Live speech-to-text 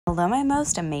Hello, my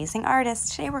most amazing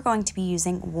artists. Today we're going to be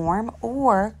using warm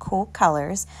or cool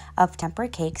colors of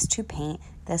tempered cakes to paint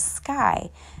the sky.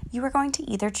 You are going to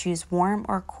either choose warm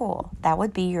or cool. That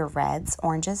would be your reds,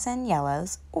 oranges, and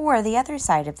yellows, or the other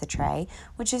side of the tray,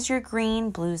 which is your green,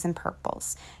 blues, and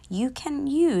purples. You can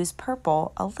use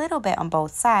purple a little bit on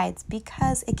both sides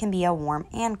because it can be a warm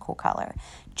and cool color.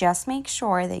 Just make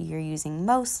sure that you're using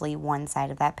mostly one side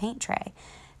of that paint tray.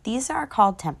 These are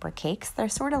called temper cakes. They're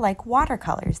sort of like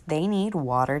watercolors. They need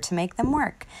water to make them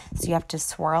work. So you have to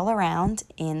swirl around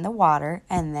in the water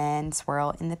and then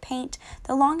swirl in the paint.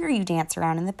 The longer you dance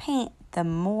around in the paint, the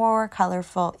more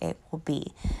colorful it will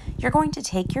be. You're going to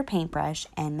take your paintbrush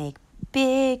and make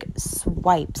big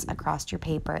swipes across your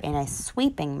paper in a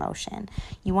sweeping motion.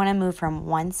 You want to move from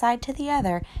one side to the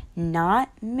other, not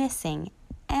missing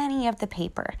any of the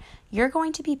paper. You're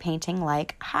going to be painting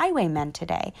like Highwaymen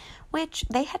today, which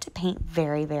they had to paint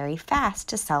very, very fast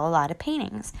to sell a lot of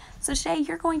paintings. So today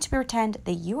you're going to pretend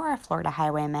that you are a Florida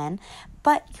Highwayman,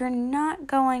 but you're not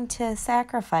going to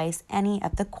sacrifice any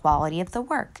of the quality of the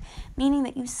work, meaning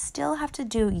that you still have to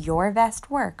do your best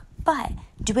work, but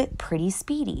do it pretty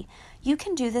speedy. You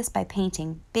can do this by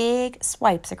painting big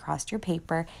swipes across your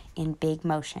paper in big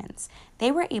motions.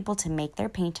 They were able to make their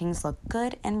paintings look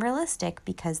good and realistic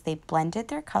because they blended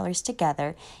their colors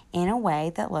together in a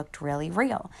way that looked really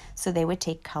real. So they would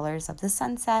take colors of the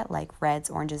sunset like reds,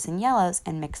 oranges, and yellows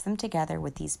and mix them together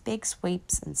with these big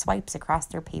sweeps and swipes across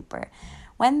their paper.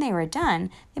 When they were done,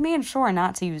 they made sure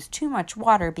not to use too much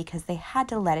water because they had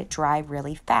to let it dry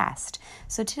really fast.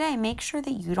 So today, make sure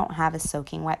that you don't have a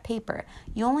soaking wet paper.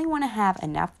 You only want to have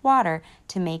enough water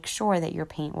to make sure that your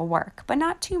paint will work, but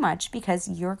not too much because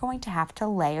you're going to have to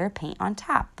layer paint on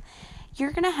top.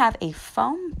 You're going to have a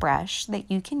foam brush that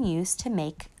you can use to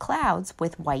make clouds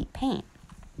with white paint.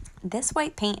 This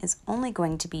white paint is only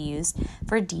going to be used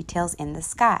for details in the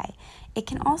sky. It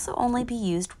can also only be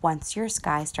used once your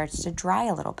sky starts to dry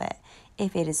a little bit.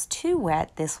 If it is too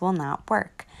wet, this will not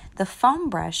work. The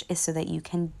foam brush is so that you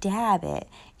can dab it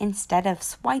instead of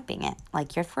swiping it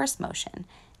like your first motion.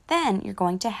 Then you're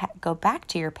going to go back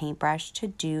to your paintbrush to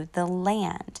do the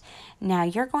land. Now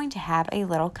you're going to have a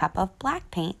little cup of black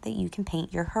paint that you can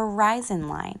paint your horizon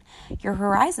line. Your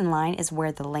horizon line is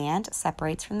where the land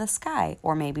separates from the sky,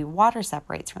 or maybe water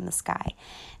separates from the sky.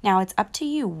 Now it's up to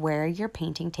you where your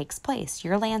painting takes place.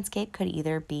 Your landscape could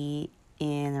either be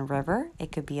in a river,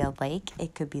 it could be a lake,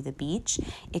 it could be the beach,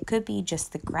 it could be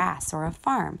just the grass or a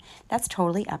farm. That's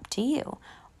totally up to you.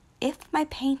 If my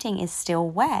painting is still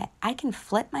wet, I can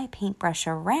flip my paintbrush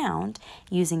around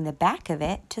using the back of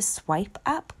it to swipe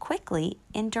up quickly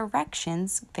in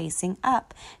directions facing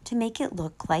up to make it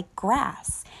look like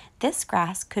grass. This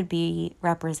grass could be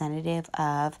representative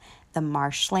of the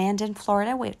marshland in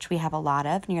Florida, which we have a lot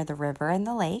of near the river and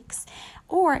the lakes,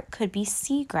 or it could be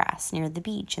seagrass near the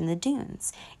beach and the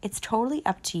dunes. It's totally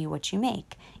up to you what you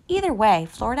make. Either way,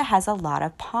 Florida has a lot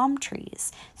of palm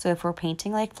trees. So if we're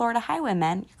painting like Florida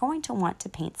Highwaymen, you're going to want to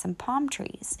paint some palm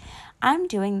trees. I'm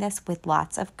doing this with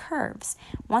lots of curves.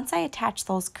 Once I attach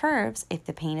those curves, if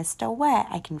the paint is still wet,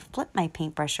 I can flip my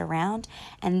paintbrush around,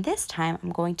 and this time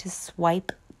I'm going to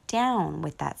swipe down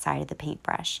with that side of the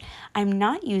paintbrush. I'm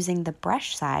not using the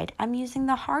brush side, I'm using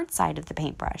the hard side of the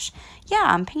paintbrush. Yeah,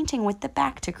 I'm painting with the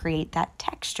back to create that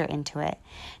texture into it.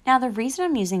 Now the reason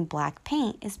I'm using black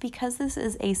paint is because this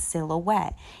is a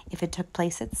silhouette. If it took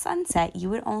place at sunset, you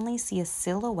would only see a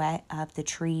silhouette of the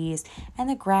trees and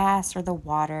the grass or the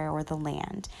water or the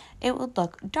land. It would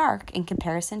look dark in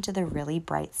comparison to the really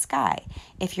bright sky.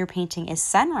 If your painting is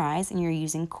sunrise and you're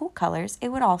using cool colors, it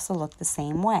would also look the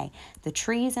same way. The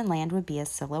trees and land would be a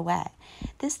silhouette.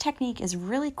 This technique is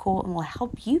really cool and will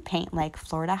help you paint like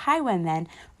Florida Highwaymen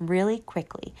really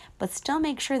quickly, but still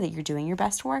make sure that you're doing your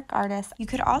best work, artists. You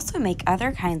could also make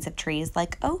other kinds of trees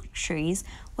like oak trees,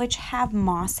 which have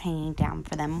moss hanging down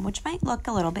for them, which might look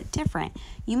a little bit different.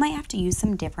 You might have to use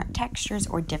some different textures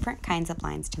or different kinds of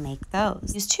lines to make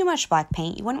those. Use too much black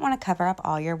paint, you wouldn't want to cover up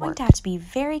all your work. You have to be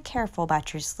very careful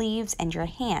about your sleeves and your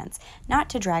hands, not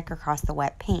to drag across the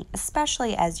wet paint,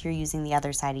 especially as you're using the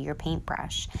other side of your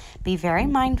paintbrush. Be very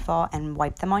mindful and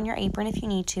wipe them on your apron if you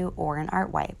need to, or an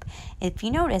art wipe. If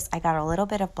you notice, I got a little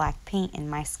bit of black paint in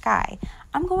my sky.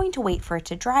 I'm going to wait for it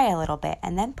to dry a little bit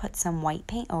and then put some white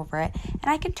paint over it,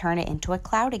 and I can turn it into a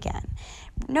cloud again.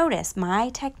 Notice my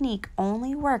technique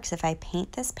only works if I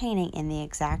paint this painting in the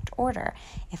exact order.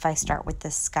 If I start with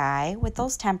the sky with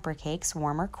those temper cakes,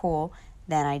 warm or cool,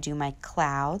 then I do my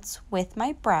clouds with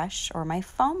my brush or my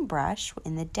foam brush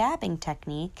in the dabbing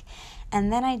technique,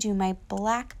 and then I do my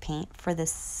black paint for the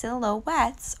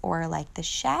silhouettes or like the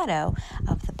shadow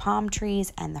of the palm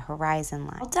trees and the horizon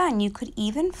line. Well done. You could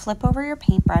even flip over your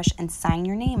paintbrush and sign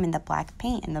your name in the black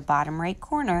paint in the bottom right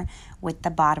corner with the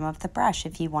bottom of the brush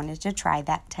if you wanted to try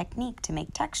that technique to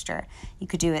make texture. You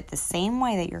could do it the same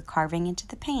way that you're carving into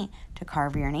the paint to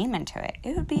carve your name into it.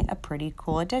 It would be a pretty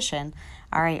cool addition.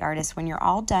 All right, artists, when you're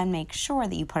all done, make sure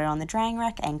that you put it on the drying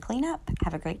rack and clean up.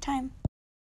 Have a great time.